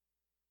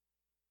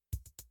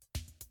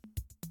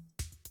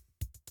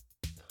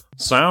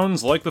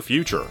Sounds like the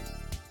future.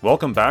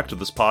 Welcome back to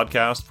this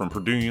podcast from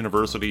Purdue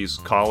University's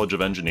College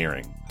of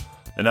Engineering.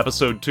 In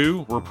Episode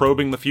 2, we're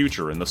probing the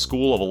future in the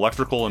School of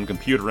Electrical and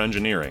Computer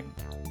Engineering.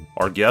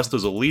 Our guest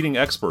is a leading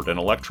expert in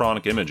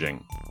electronic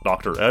imaging,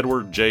 Dr.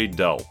 Edward J.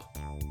 Delp.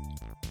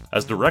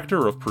 As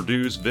director of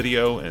Purdue's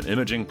Video and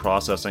Imaging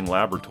Processing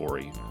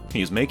Laboratory,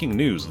 he is making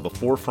news at the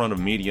forefront of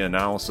media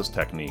analysis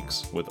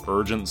techniques with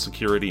urgent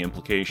security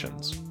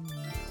implications.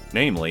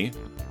 Namely,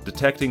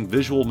 detecting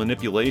visual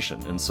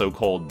manipulation in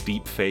so-called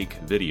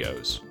deepfake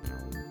videos.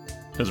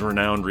 His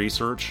renowned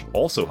research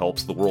also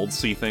helps the world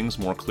see things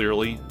more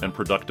clearly and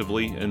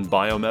productively in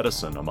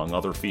biomedicine, among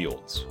other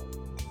fields.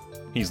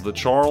 He's the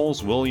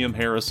Charles William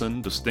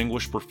Harrison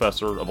Distinguished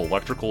Professor of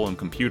Electrical and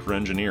Computer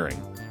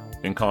Engineering,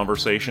 in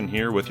conversation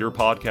here with your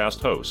podcast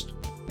host,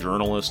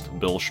 journalist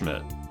Bill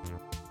Schmidt.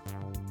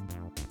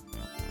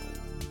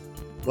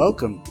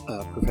 Welcome,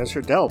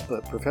 Professor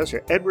Delp,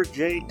 Professor Edward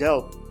J.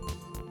 Delp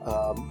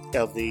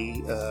of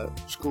the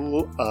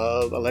School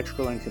of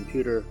Electrical and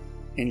Computer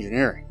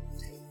Engineering.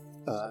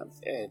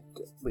 And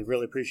we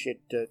really appreciate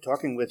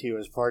talking with you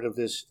as part of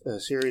this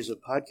series of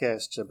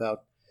podcasts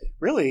about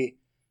really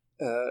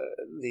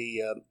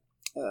the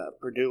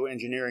Purdue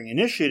engineering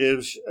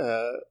initiatives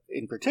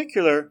in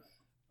particular,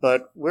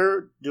 but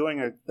we're doing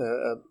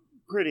a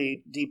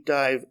pretty deep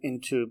dive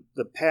into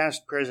the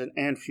past, present,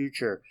 and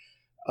future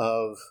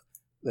of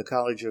the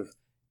College of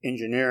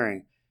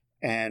Engineering.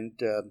 And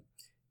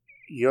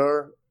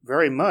you're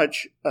very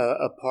much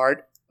a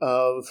part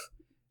of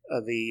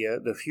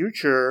the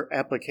future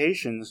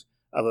applications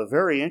of a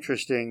very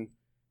interesting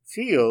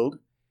field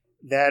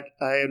that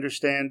I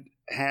understand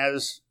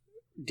has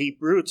deep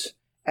roots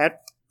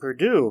at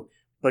Purdue,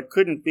 but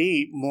couldn't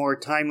be more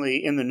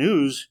timely in the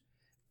news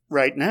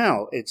right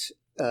now. It's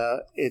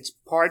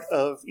part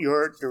of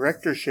your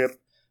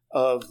directorship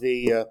of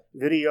the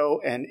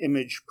Video and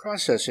Image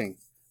Processing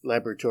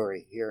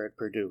Laboratory here at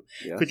Purdue.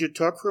 Yeah. Could you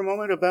talk for a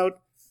moment about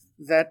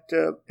that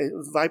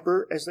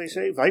Viper, as they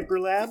say, Viper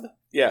Lab?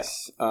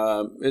 Yes.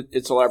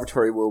 It's a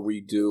laboratory where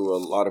we do a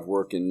lot of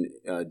work in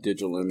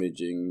digital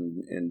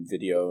imaging and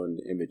video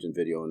and image and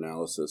video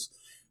analysis.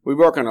 We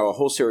work on a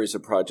whole series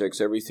of projects,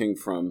 everything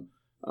from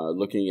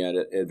looking at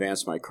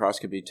advanced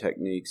microscopy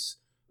techniques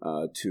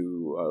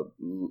to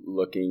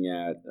looking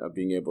at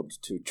being able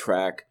to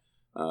track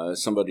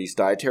somebody's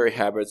dietary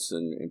habits,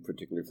 and in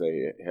particular if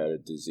they had a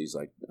disease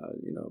like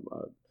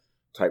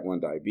type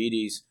 1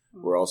 diabetes.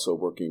 We're also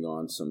working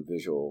on some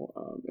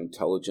visual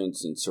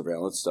intelligence and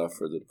surveillance stuff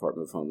for the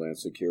Department of Homeland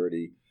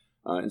Security.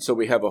 And so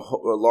we have a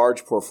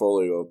large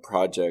portfolio of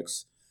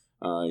projects.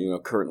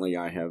 Currently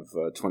I have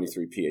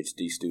 23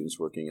 PhD students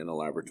working in a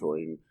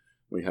laboratory, and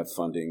we have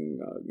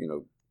funding,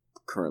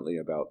 currently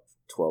about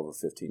 12 or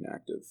 15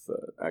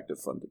 active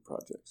funded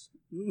projects.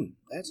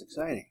 That's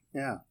exciting,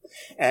 yeah.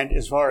 And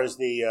as far as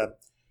the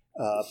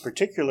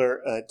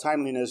particular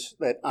timeliness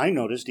that I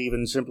noticed,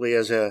 even simply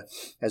as a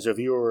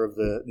viewer of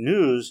the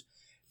news,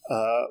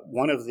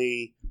 one of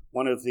the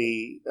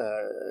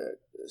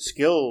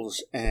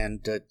skills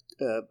and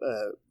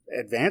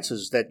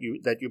advances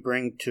that you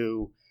bring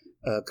to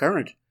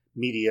current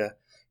media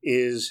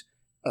is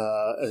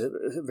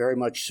very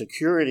much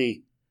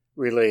security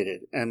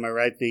related. Am I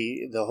right?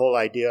 The whole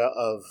idea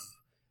of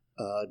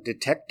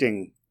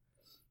detecting.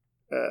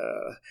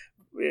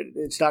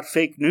 It's not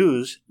fake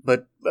news,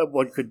 but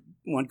one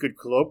could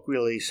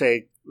colloquially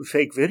say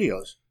fake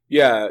videos.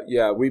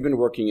 Yeah. We've been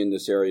working in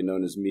this area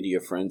known as media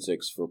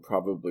forensics for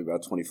probably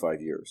about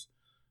 25 years.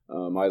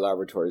 My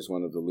laboratory is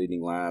one of the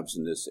leading labs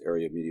in this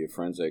area of media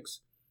forensics.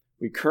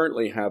 We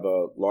currently have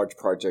a large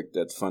project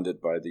that's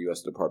funded by the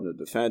U.S. Department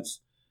of Defense,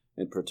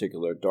 in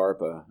particular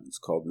DARPA. It's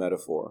called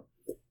Metaphor.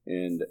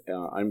 And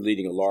I'm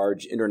leading a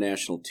large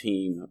international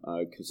team,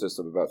 consists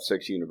of about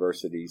 6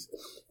 universities,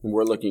 and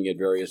we're looking at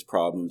various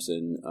problems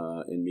in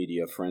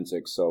media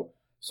forensics. So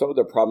some of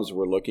the problems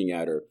we're looking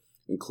at are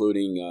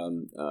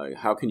including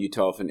how can you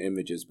tell if an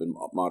image has been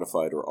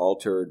modified or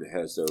altered?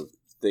 Has there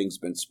things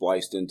been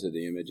spliced into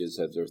the images?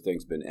 Have there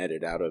things been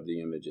edited out of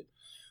the image?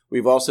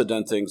 We've also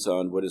done things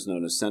on what is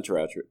known as sensor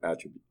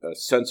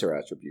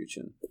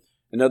attribution.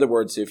 In other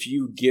words, if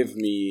you give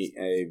me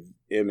an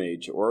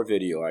image or a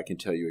video, I can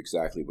tell you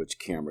exactly which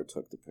camera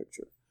took the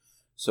picture.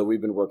 So we've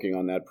been working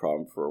on that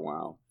problem for a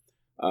while.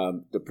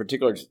 The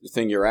particular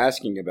thing you're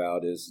asking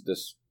about is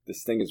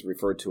this thing is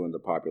referred to in the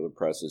popular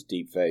press as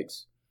deep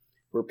fakes,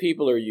 where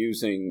people are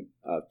using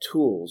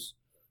tools,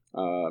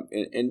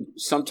 and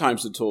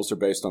sometimes the tools are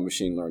based on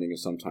machine learning and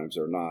sometimes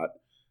they're not,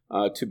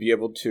 to be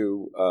able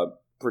to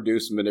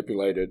produce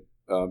manipulated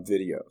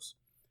videos.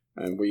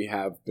 And we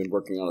have been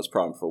working on this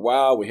problem for a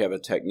while. We have a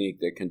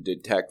technique that can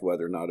detect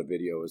whether or not a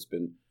video has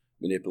been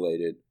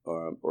manipulated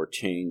or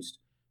changed.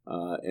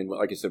 And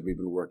like I said, we've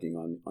been working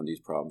on these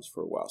problems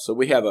for a while. So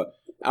we have a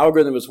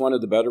algorithm is one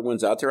of the better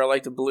ones out there, I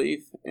like to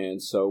believe. And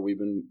so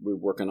we're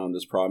working on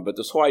this problem. But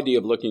this whole idea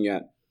of looking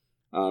at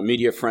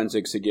media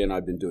forensics, again,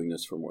 I've been doing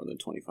this for more than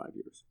 25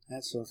 years.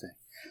 That's okay.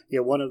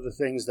 Yeah, one of the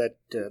things that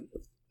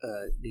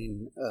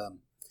Dean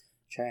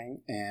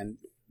Chang and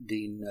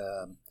Dean,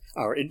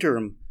 our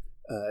interim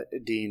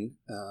Dean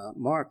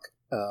Mark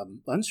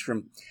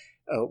Lundstrom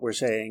were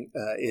saying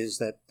is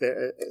that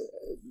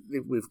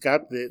we've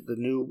got the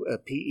new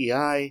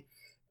PEI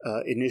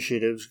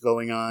initiatives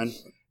going on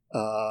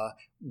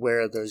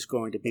where there's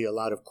going to be a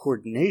lot of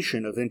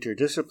coordination of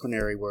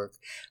interdisciplinary work,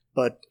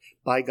 but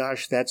by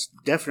gosh, that's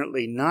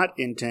definitely not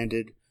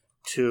intended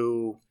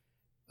to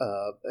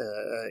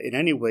in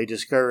any way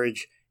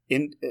discourage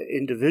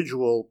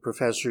individual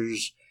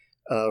professors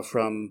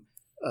from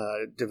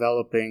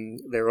developing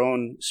their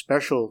own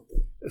special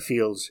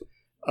fields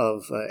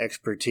of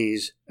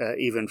expertise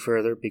even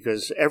further,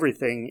 because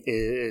everything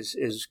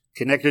is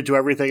connected to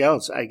everything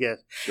else, I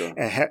guess. Sure.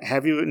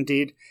 Have you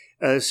indeed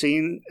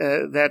seen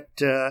that,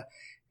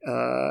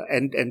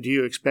 and do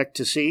you expect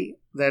to see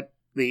that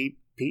the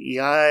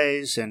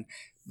PEIs and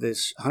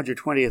this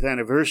 120th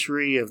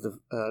anniversary of the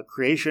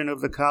creation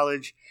of the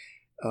college,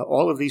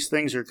 all of these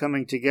things are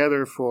coming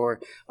together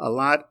for a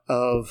lot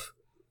of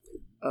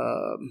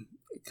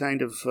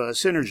kind of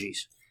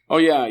synergies? Oh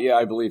yeah,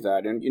 I believe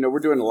that, and we're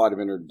doing a lot of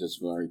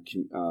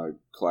interdisciplinary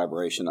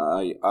collaboration.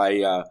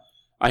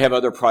 I have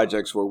other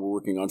projects where we're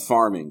working on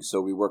farming, so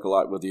we work a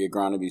lot with the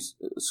agronomy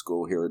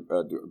school here,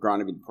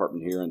 agronomy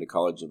department here in the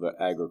College of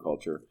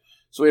Agriculture.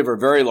 So we have a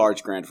very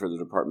large grant for the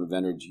Department of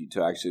Energy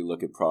to actually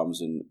look at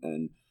problems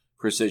in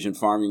precision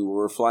farming, where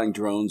we're flying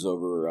drones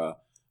over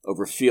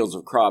fields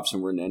of crops,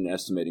 and we're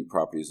estimating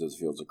properties of those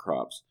fields of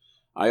crops.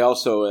 I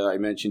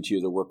mentioned to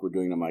you the work we're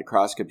doing in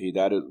microscopy.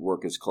 That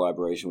work is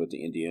collaboration with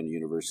the Indiana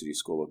University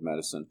School of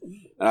Medicine.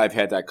 And I've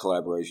had that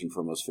collaboration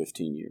for almost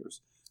 15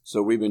 years.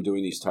 So we've been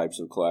doing these types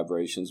of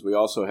collaborations. We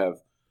also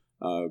have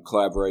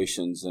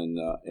collaborations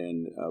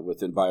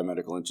within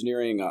biomedical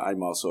engineering.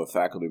 I'm also a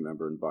faculty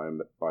member in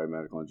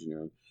biomedical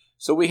engineering.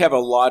 So we have a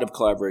lot of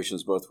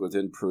collaborations both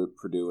within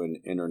Purdue and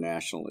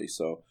internationally.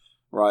 So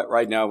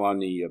right now on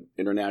the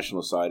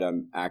international side,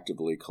 I'm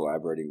actively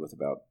collaborating with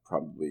about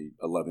probably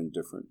 11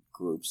 different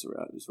groups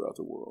throughout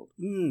the world.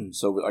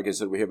 So like I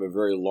said, we have a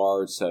very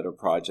large set of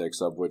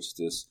projects, of which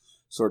this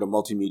sort of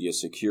multimedia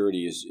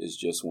security is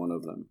just one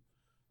of them.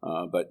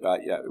 But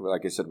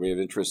like I said, we have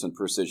interest in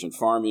precision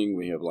farming,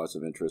 we have lots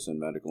of interest in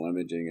medical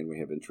imaging, and we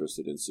have interest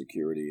in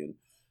security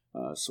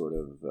and sort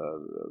of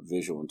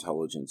visual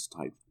intelligence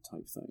type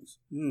things.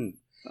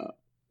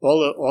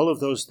 All of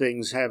those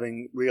things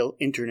having real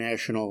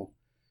international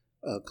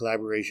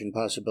collaboration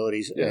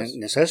possibilities and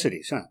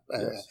necessities, huh?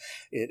 Yes.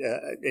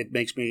 It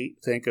makes me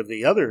think of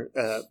the other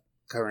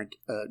current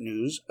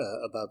news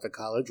about the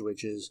college,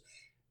 which is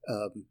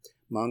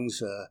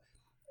Meng's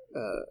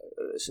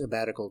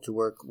sabbatical to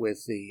work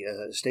with the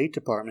State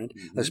Department,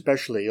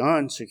 especially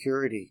on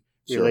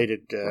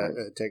security-related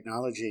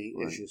technology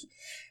issues.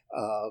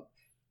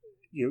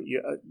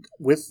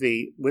 With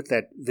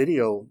that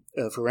video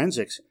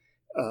forensics,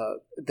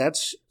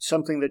 that's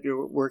something that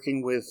you're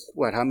working with,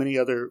 how many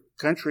other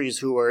countries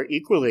who are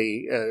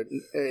equally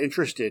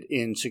interested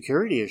in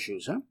security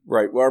issues, huh?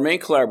 Right. Well, our main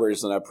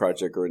collaborators on that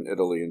project are in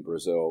Italy and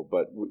Brazil,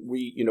 but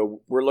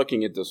we're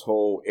looking at this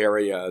whole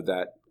area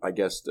that I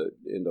guess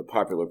in the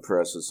popular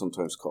press is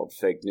sometimes called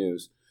fake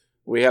news.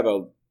 We have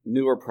a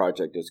newer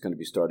project that's going to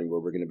be starting where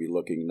we're going to be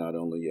looking not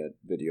only at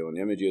video and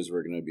images,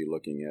 we're going to be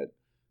looking at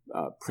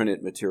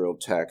printed material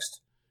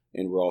text,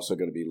 and we're also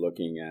going to be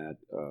looking at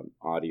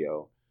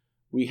audio.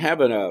 We have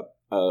a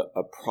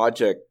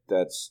project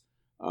that's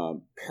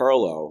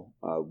parallel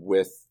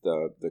with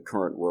the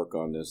current work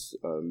on this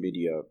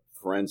media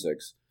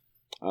forensics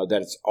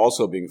that's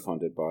also being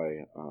funded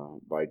by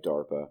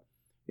DARPA.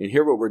 And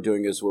here what we're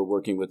doing is we're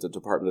working with the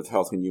Department of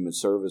Health and Human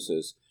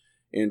Services,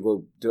 and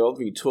we're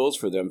developing tools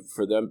for them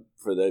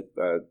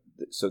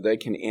so they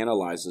can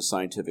analyze the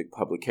scientific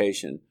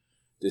publication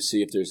to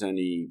see if there's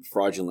any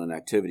fraudulent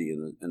activity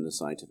in the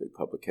scientific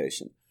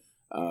publication.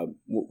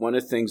 One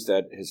of the things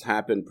that has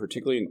happened,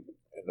 particularly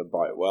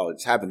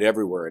it's happened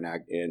everywhere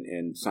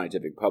in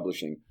scientific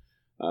publishing,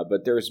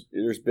 but there's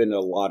been a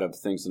lot of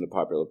things in the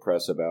popular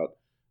press about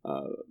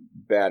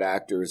bad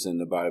actors in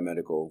the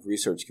biomedical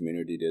research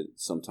community that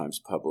sometimes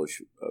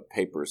publish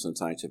papers in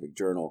scientific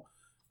journal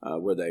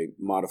where they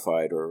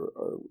modified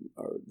or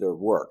their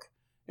work.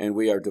 And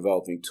we are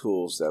developing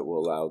tools that will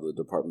allow the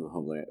Department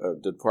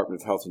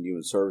of Health and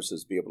Human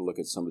Services to be able to look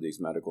at some of these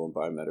medical and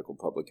biomedical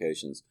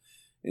publications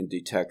and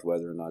detect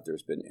whether or not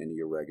there's been any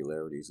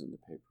irregularities in the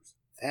papers.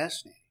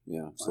 Fascinating.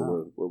 Yeah,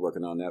 so we're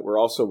working on that. We're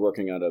also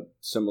working on a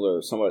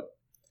similar, somewhat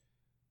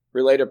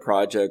related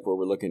project where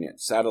we're looking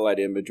at satellite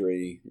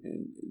imagery,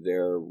 and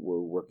there we're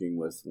working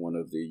with one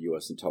of the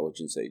U.S.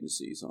 intelligence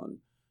agencies on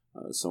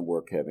some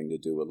work having to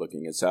do with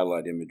looking at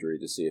satellite imagery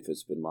to see if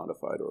it's been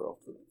modified or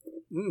altered.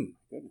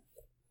 Good.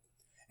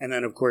 And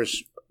then, of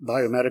course,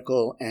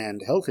 biomedical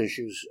and health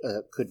issues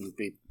couldn't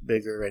be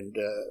bigger and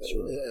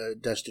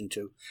destined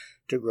to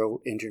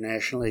grow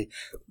internationally.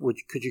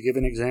 Could you give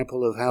an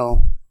example of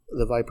how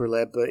the Viper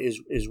Lab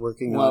is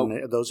working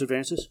on those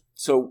advances?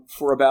 So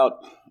for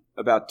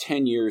about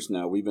 10 years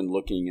now, we've been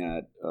looking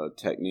at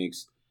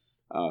techniques,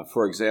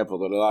 for example,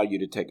 that allow you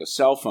to take a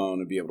cell phone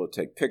and be able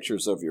to take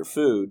pictures of your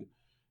food,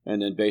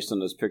 and then based on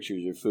those pictures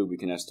of your food, we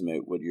can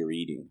estimate what you're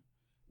eating.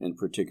 in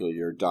particular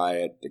your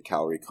diet, the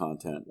calorie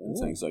content, and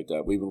things like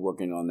that. We've been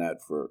working on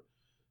that for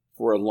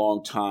a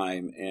long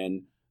time,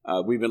 and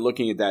we've been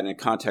looking at that in the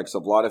context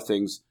of a lot of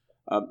things,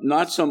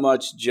 not so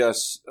much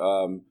just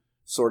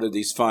sort of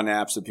these fun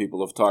apps that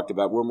people have talked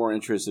about. We're more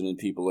interested in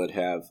people that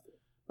have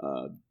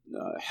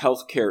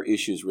healthcare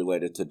issues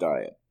related to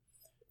diet.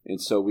 And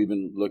so we've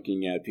been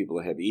looking at people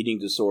that have eating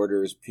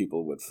disorders,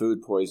 people with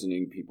food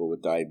poisoning, people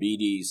with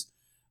diabetes.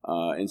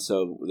 And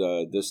so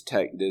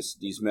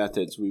these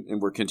methods,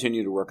 we're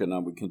continuing to work on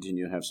them. We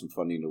continue to have some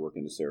funding to work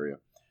in this area.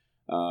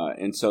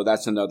 And so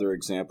that's another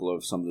example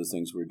of some of the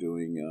things we're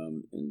doing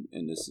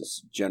in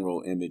this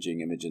general image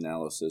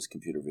analysis,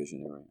 computer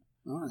vision area.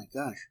 Oh, my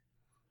gosh.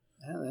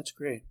 Yeah, that's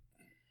great.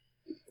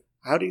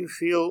 How do you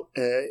feel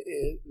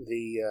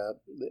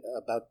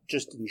about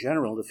just in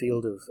general the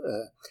field of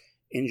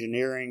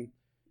engineering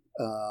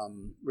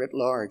writ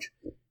large?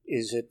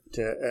 Is it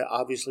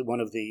obviously one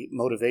of the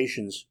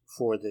motivations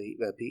for the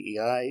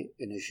PEI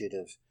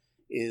initiative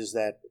is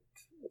that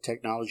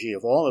technology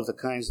of all of the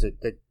kinds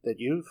that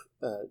you've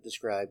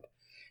described,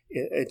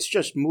 it's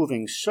just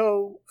moving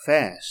so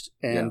fast.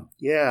 And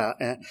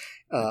it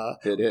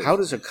is. How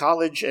does a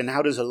college and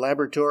how does a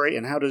laboratory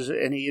and how does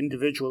any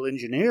individual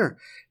engineer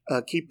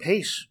keep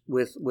pace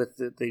with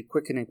the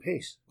quickening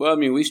pace? Well, I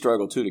mean, we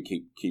struggle too to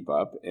keep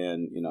up,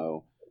 and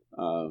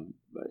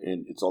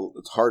and it's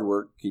hard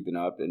work keeping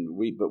up,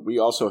 but we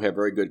also have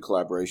very good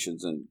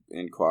collaborations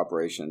and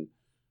cooperation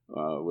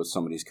with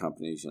some of these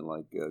companies,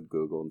 like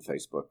Google and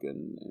Facebook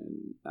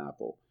and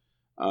Apple.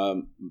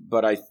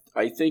 But I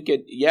think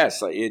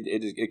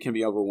it can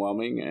be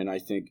overwhelming, and I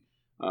think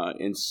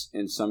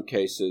in some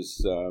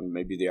cases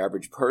maybe the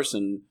average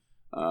person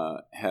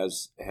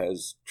has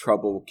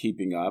trouble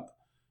keeping up.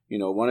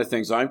 One of the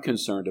things I'm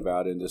concerned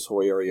about in this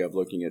whole area of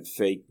looking at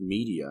fake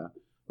media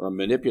or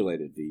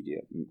manipulated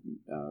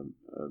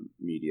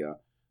media.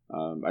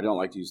 I don't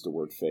like to use the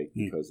word fake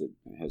because it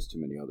has too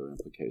many other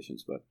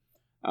implications. But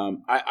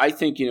I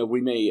think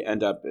we may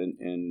end up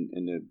in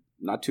the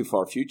not too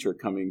far future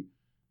coming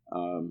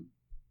to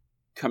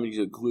the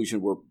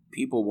conclusion where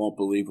people won't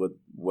believe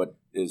what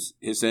is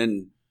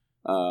in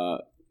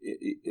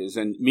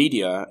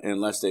media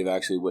unless they've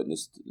actually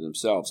witnessed it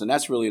themselves, and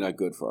that's really not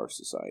good for our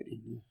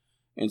society. Mm-hmm.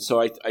 And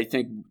so I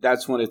think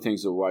that's one of the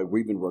things of why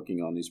we've been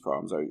working on these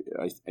problems.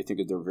 I think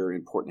that they're very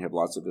important, have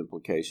lots of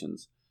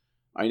implications.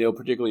 I know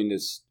particularly in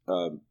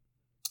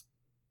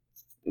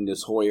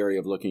this whole area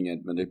of looking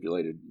at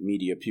manipulated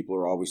media, people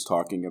are always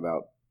talking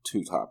about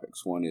two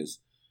topics. One is,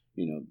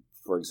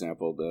 for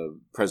example, the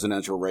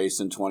presidential race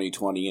in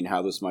 2020 and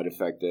how this might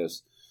affect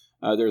this.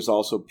 There's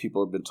also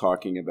people have been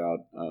talking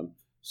about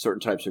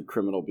certain types of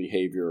criminal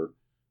behavior,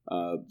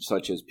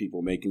 such as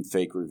people making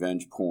fake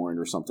revenge porn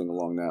or something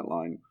along that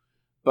line.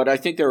 But I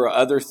think there are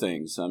other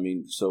things. I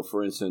mean, so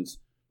for instance,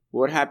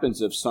 what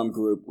happens if some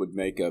group would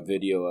make a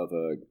video of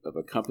a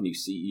company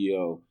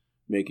CEO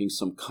making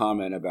some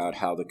comment about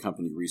how the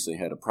company recently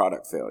had a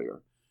product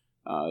failure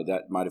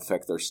that might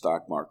affect their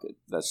stock market?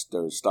 That's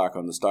their stock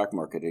on the stock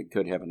market. It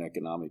could have an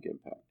economic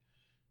impact.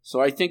 So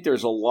I think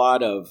there's a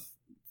lot of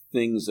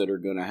things that are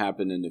going to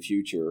happen in the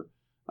future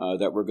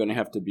that we're going to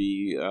have to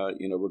be,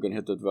 we're going to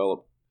have to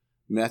develop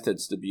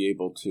methods to be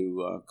able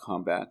to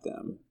combat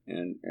them.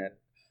 And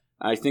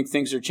I think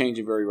things are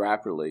changing very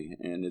rapidly,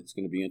 and it's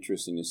going to be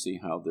interesting to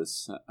see how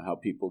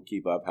people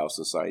keep up, how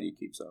society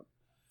keeps up.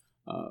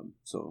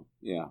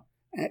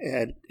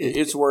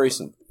 It's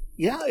worrisome.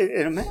 Yeah,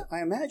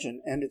 I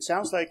imagine. And it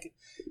sounds like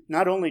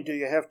not only do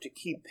you have to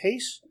keep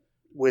pace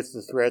with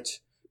the threats,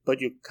 but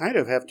you kind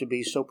of have to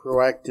be so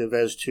proactive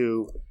as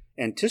to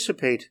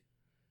anticipate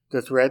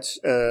the threats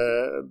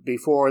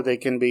before they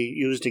can be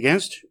used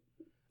against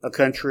a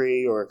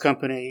country or a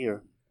company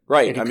or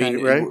right. I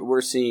mean,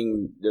 we're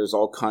seeing there's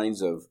all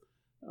kinds of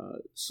of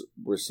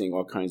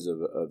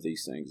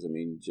these things. I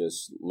mean,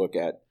 just look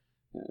at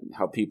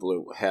how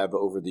people have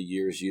over the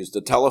years used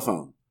the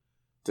telephone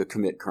to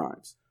commit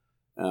crimes,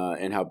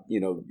 and how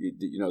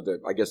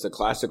I guess the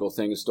classical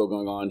thing is still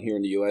going on here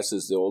in the U.S.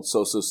 is the old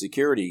Social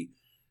Security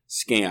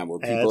scam, where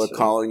people are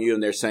calling you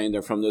and they're saying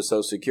they're from the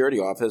Social Security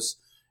office,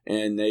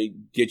 and they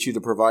get you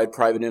to provide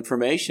private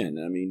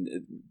information. I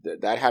mean,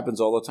 that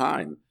happens all the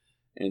time.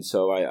 And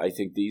so I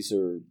think these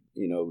are,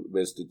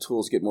 as the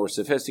tools get more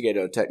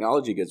sophisticated, the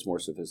technology gets more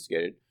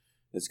sophisticated,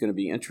 it's going to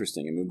be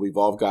interesting. I mean, we've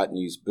all gotten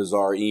these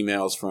bizarre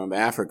emails from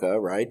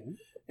Africa, right?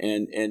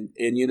 Mm-hmm.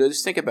 And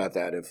just think about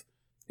that. If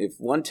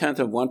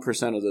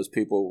 0.1% of those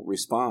people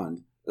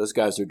respond, those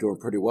guys are doing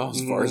pretty well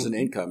as far as an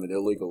income and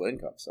illegal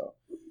income.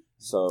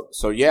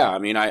 So yeah, I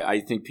mean,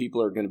 I think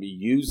people are going to be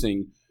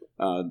using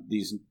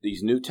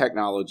these new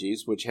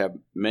technologies, which have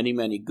many,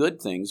 many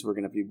good things. We're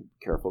going to be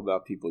careful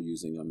about people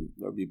using them.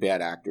 There'll be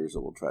bad actors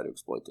that will try to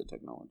exploit the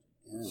technology.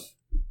 Yeah.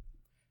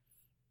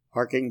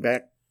 Harking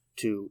back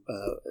to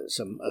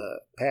some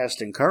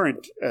past and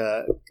current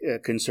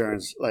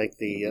concerns like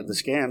the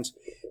scams,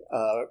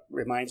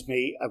 reminds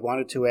me, I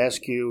wanted to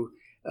ask you,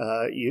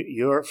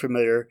 you're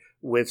familiar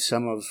with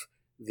some of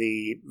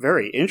the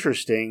very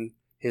interesting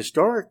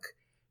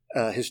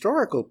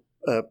historical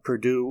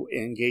Purdue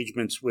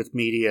engagements with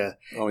media.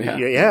 Oh,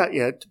 yeah.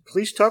 Yeah.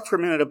 Please talk for a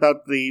minute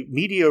about the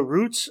media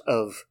roots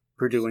of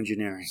Purdue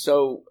engineering.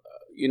 So,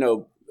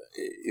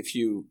 if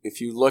you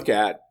look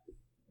at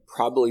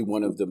probably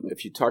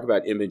if you talk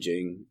about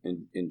imaging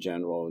in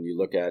general, and you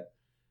look at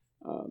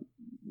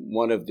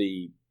one of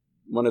the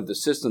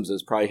systems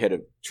that's probably had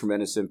a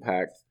tremendous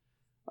impact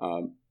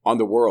on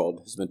the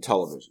world has been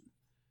television.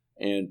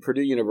 And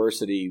Purdue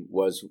University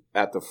was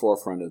at the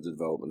forefront of the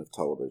development of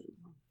television.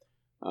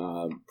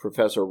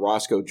 Professor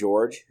Roscoe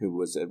George, who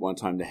was at one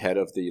time the head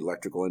of the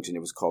electrical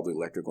engineering, it was called the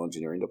electrical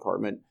engineering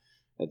department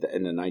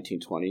in the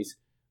 1920s.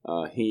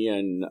 He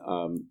and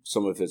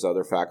some of his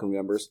other faculty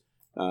members,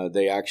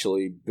 they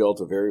actually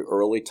built a very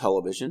early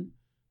television.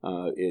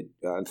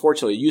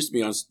 Unfortunately, it used to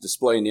be on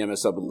display in the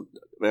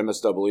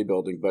MSWE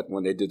building, but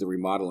when they did the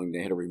remodeling,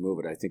 they had to remove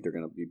it. I think they're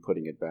going to be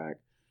putting it back.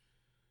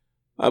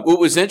 What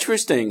was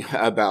interesting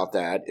about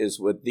that is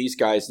what these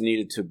guys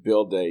needed to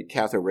build a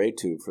cathode ray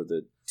tube for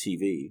the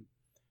TV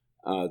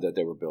that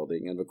they were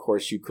building. And, of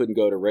course, you couldn't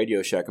go to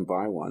Radio Shack and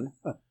buy one.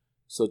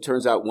 So it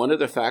turns out one of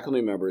the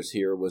faculty members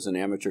here was an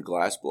amateur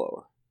glass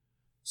blower.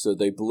 So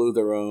they blew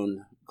their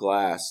own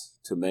glass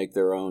to make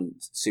their own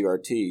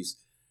CRTs.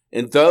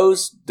 And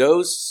those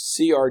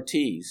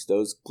CRTs,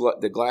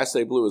 the glass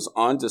they blew is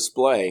on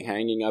display,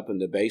 hanging up in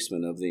the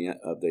basement of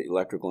the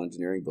electrical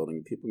engineering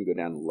building. People can go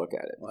down and look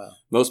at it. Wow.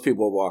 Most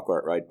people walk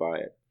right by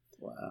it.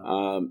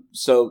 Wow.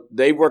 So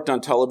they worked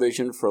on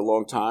television for a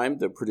long time.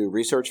 The Purdue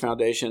Research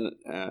Foundation,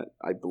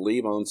 I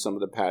believe, owned some of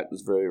the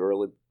patents, very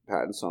early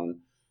patents on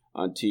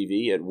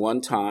TV. At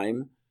one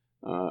time,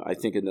 I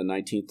think in the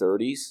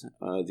 1930s,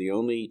 the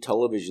only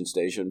television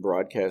station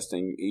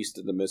broadcasting east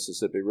of the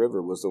Mississippi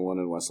River was the one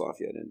in West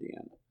Lafayette,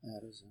 Indiana.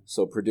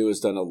 So Purdue has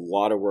done a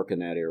lot of work in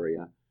that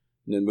area.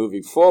 And then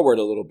moving forward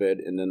a little bit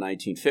in the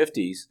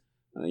 1950s,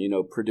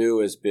 Purdue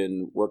has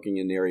been working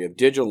in the area of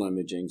digital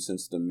imaging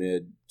since the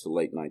mid to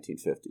late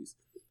 1950s.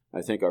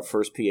 I think our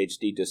first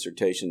PhD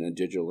dissertation in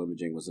digital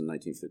imaging was in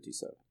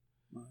 1957.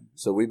 Wow.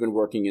 So we've been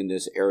working in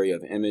this area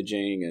of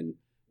imaging and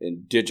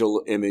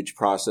digital image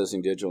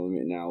processing, digital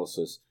image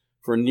analysis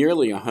for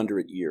nearly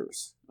 100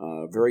 years,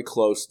 very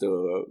close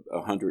to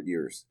 100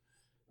 years.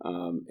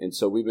 And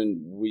so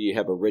we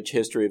have a rich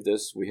history of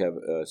this. We have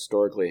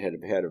historically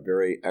had a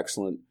very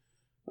excellent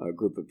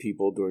group of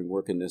people doing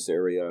work in this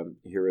area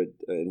here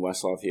in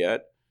West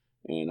Lafayette.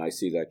 And I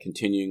see that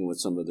continuing with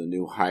some of the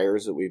new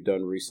hires that we've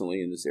done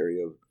recently in this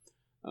area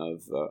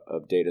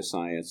of data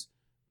science.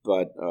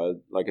 But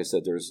like I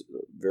said, there's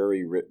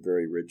very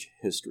rich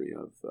history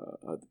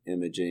of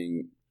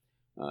imaging,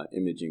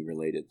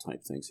 imaging-related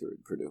type things here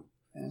at Purdue.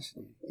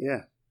 Fascinating.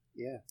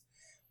 Yeah.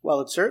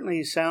 Well, it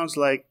certainly sounds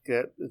like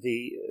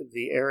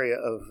the area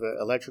of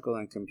electrical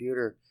and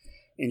computer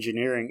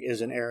engineering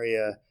is an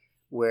area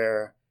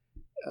where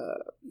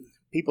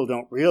people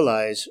don't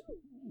realize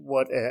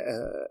what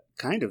a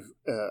kind of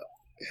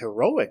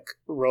heroic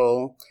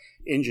role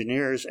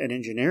engineers and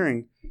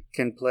engineering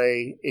can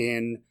play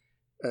in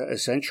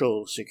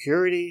essential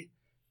security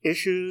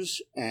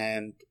issues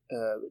and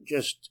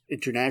just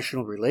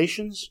international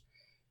relations.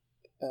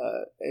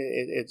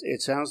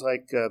 It sounds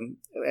like,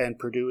 and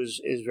Purdue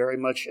is very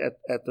much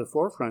at the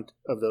forefront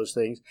of those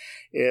things.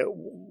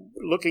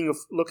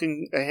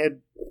 Looking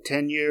ahead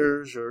 10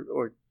 years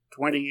or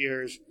 20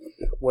 years,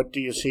 what do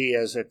you see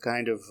as a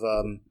kind of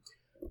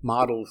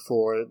model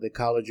for the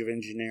College of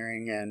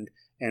Engineering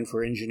and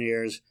for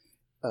engineers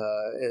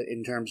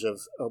in terms of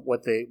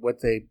what they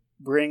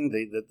bring,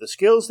 the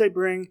skills they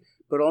bring,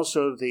 but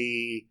also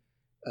the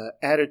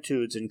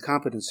attitudes and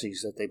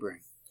competencies that they bring?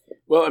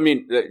 Well, I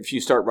mean, if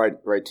you start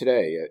right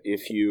today,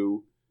 if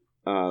you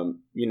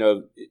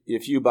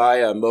buy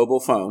a mobile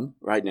phone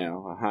right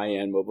now, a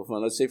high-end mobile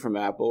phone, let's say from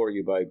Apple, or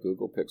you buy a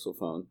Google Pixel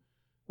phone,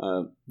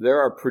 there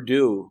are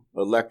Purdue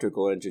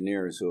electrical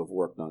engineers who have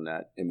worked on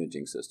that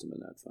imaging system in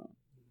that phone.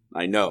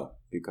 I know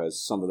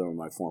because some of them are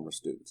my former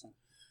students.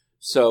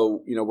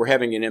 So, we're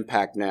having an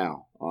impact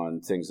now on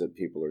things that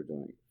people are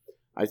doing.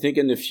 I think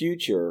in the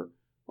future,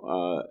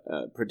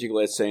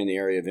 particularly, let's say in the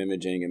area of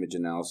imaging, image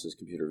analysis,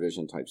 computer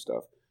vision type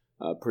stuff,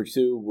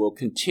 Purdue will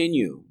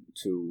continue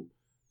to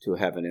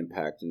have an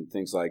impact in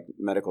things like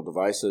medical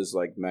devices,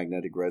 like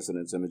magnetic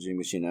resonance imaging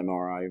machine,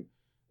 MRI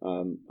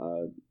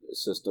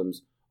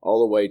systems, all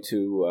the way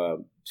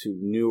to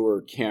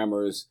newer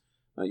cameras.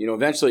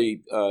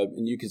 Eventually,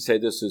 and you could say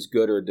this is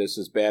good or this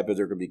is bad, but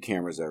there are going to be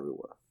cameras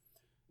everywhere.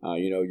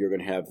 You're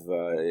going to have,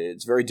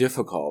 it's very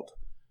difficult.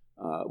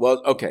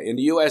 In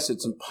the U.S.,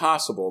 it's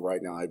impossible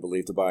right now, I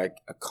believe, to buy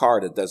a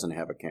car that doesn't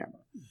have a camera.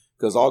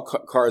 Because all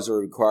cars are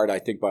required, I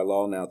think, by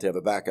law now to have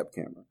a backup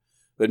camera.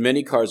 But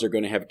many cars are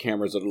going to have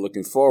cameras that are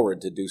looking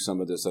forward to do some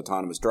of this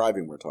autonomous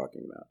driving we're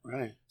talking about.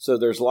 Right. So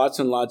there's lots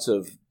and lots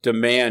of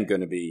demand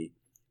going to be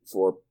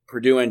for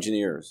Purdue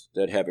engineers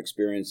that have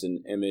experience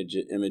in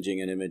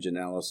imaging and image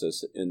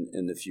analysis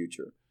in the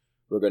future.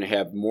 We're going to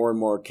have more and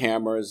more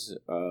cameras.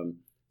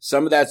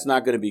 Some of that's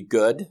not going to be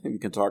good. We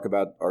can talk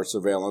about our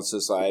surveillance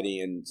society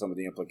and some of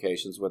the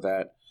implications with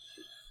that.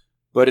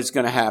 But it's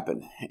going to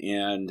happen,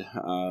 and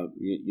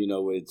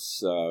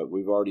it's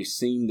we've already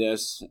seen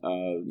this.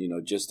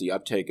 Just the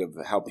uptake of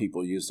how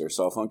people use their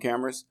cell phone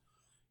cameras.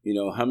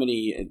 How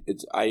many?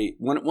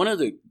 One of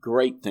the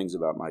great things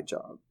about my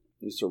job.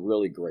 It's a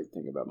really great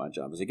thing about my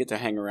job is I get to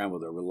hang around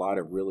with a lot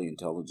of really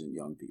intelligent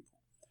young people,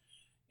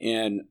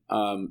 and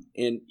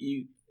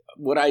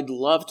what I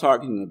love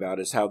talking to them about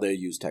is how they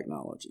use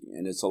technology,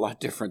 and it's a lot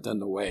different than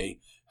the way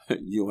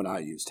you and I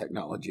use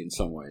technology in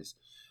some ways.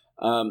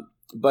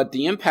 But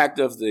the impact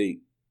of the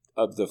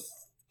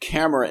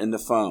camera and the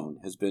phone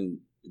has been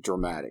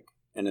dramatic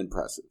and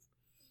impressive,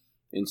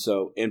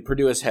 and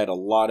Purdue has had a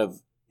lot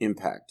of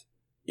impact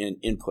and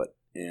input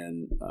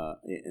in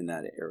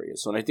that area.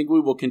 So, and I think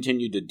we will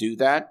continue to do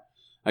that.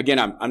 Again,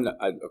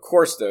 of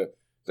course the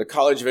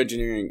College of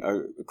Engineering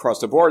across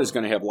the board is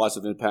going to have lots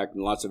of impact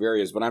in lots of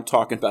areas, but I'm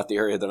talking about the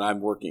area that I'm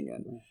working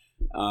in,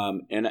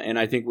 and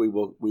I think we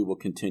will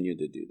continue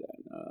to do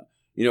that.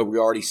 We're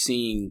already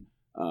seeing.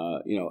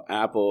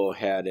 Apple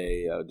had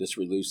just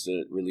released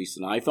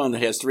an iPhone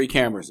that has 3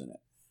 cameras in it.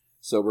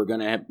 So we're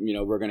going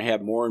to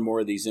have more and more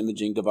of these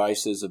imaging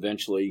devices.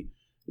 Eventually,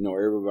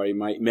 everybody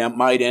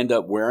might end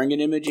up wearing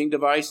an imaging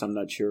device. I'm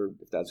not sure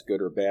if that's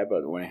good or bad,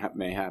 but it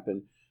may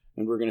happen.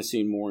 And we're going to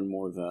see more and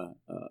more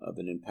of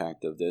an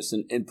impact of this.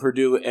 And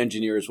Purdue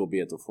engineers will be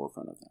at the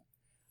forefront of that.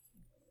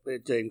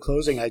 But in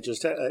closing,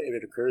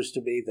 it occurs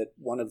to me that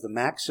one of the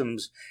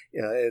maxims,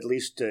 at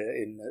least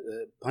in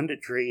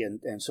punditry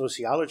and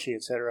sociology,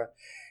 etc.,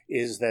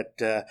 is that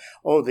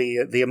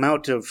the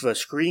amount of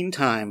screen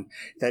time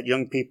that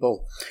young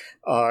people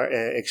are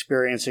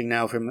experiencing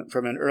now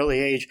from an early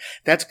age,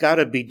 that's got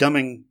to be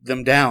dumbing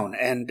them down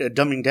and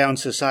dumbing down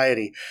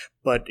society.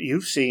 But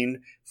you've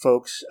seen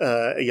folks,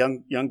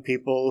 young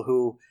people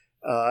who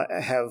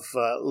have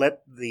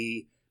let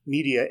the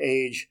media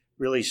age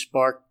really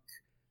spark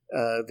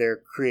their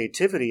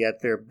creativity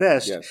at their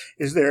best. Yes.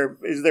 Is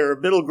there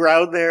a middle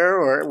ground there,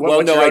 or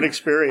what's your own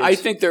experience? I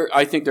think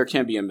there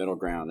can be a middle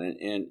ground,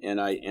 and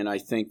I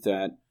think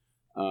that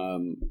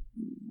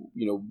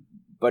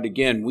but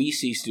again, we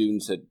see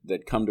students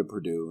that come to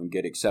Purdue and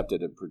get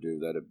accepted at Purdue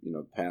that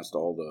have passed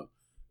all the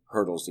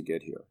hurdles to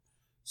get here.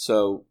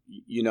 So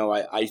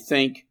I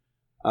think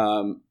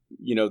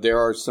there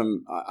are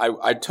some.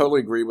 I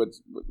totally agree with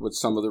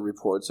some of the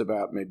reports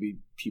about maybe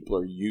people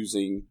are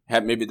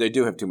maybe they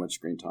do have too much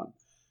screen time.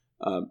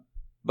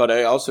 But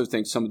I also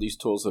think some of these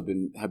tools have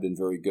been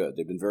very good.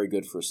 They've been very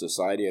good for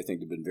society. I think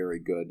they've been very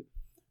good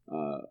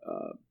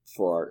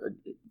for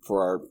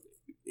our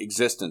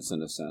existence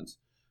in a sense.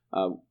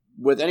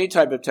 With any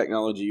type of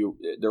technology,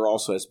 there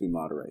also has to be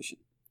moderation,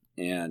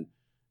 and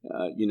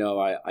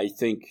I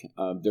think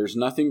there's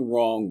nothing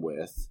wrong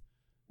with.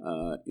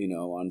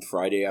 On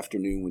Friday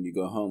afternoon when you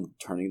go home,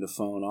 turning the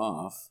phone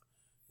off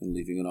and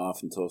leaving it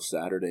off until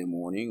Saturday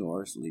morning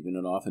or leaving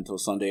it off until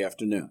Sunday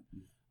afternoon.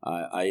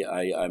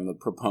 I'm a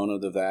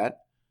proponent of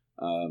that.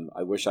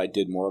 I wish I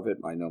did more of it.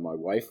 I know my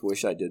wife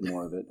wish I did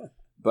more of it.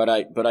 But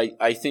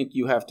I think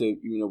we have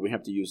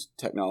to use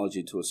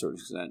technology to a certain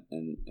extent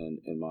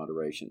in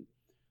moderation.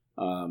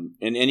 And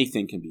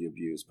anything can be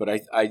abused. But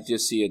I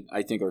just see it.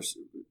 I think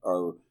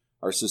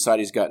our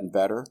society's gotten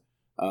better.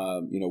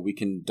 We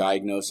can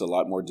diagnose a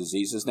lot more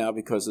diseases now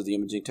because of the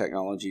imaging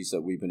technologies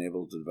that we've been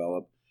able to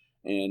develop,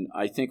 and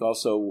I think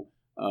also,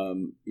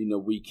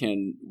 we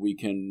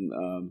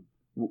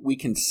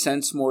can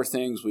sense more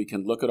things. We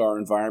can look at our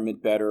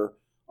environment better.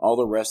 All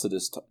the rest of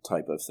this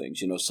type of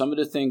things. Some of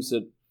the things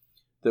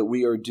that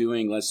we are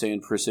doing, let's say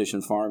in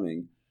precision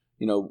farming,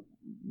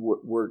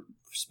 we're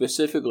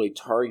specifically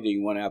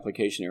targeting one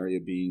application area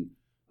being,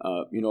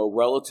 a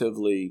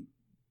relatively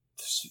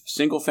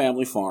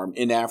single-family farm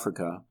in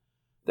Africa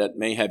that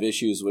may have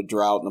issues with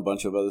drought and a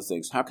bunch of other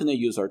things. How can they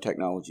use our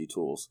technology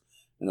tools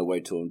in a way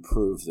to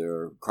improve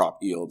their crop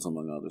yields,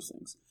 among other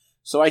things?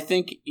 So I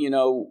think,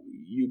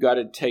 you got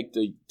to take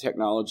the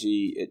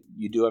technology.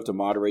 You do have to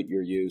moderate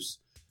your use,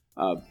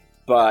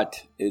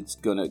 but it's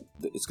gonna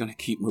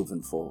keep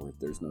moving forward.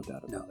 There's no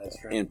doubt about that.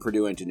 That's right. And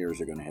Purdue engineers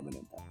are going to have an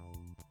impact.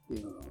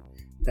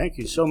 Thank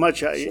you so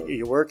much.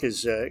 Your work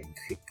is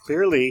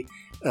clearly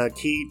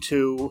key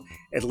to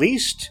at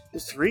least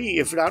 3,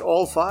 if not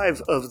all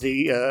 5, of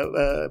the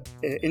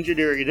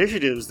engineering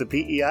initiatives, the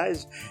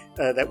PEIs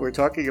that we're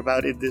talking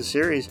about in this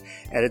series,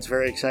 and it's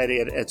very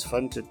exciting. It's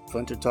fun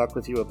to talk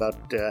with you about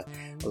a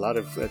lot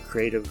of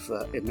creative,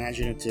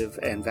 imaginative,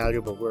 and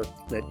valuable work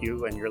that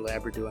you and your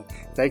lab are doing.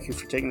 Thank you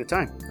for taking the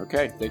time.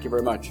 Okay, thank you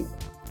very much.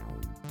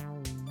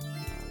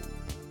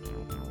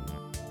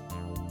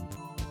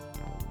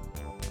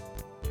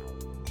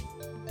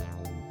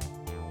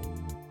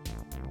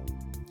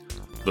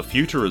 The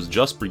future is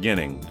just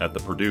beginning at the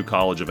Purdue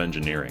College of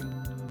Engineering.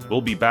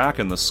 We'll be back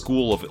in the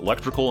School of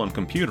Electrical and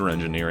Computer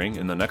Engineering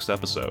in the next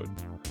episode.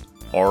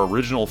 Our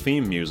original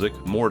theme music,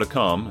 More to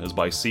Come, is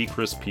by C.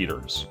 Chris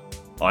Peters.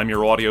 I'm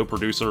your audio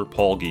producer,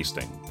 Paul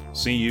Giesting.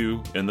 See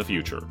you in the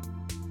future.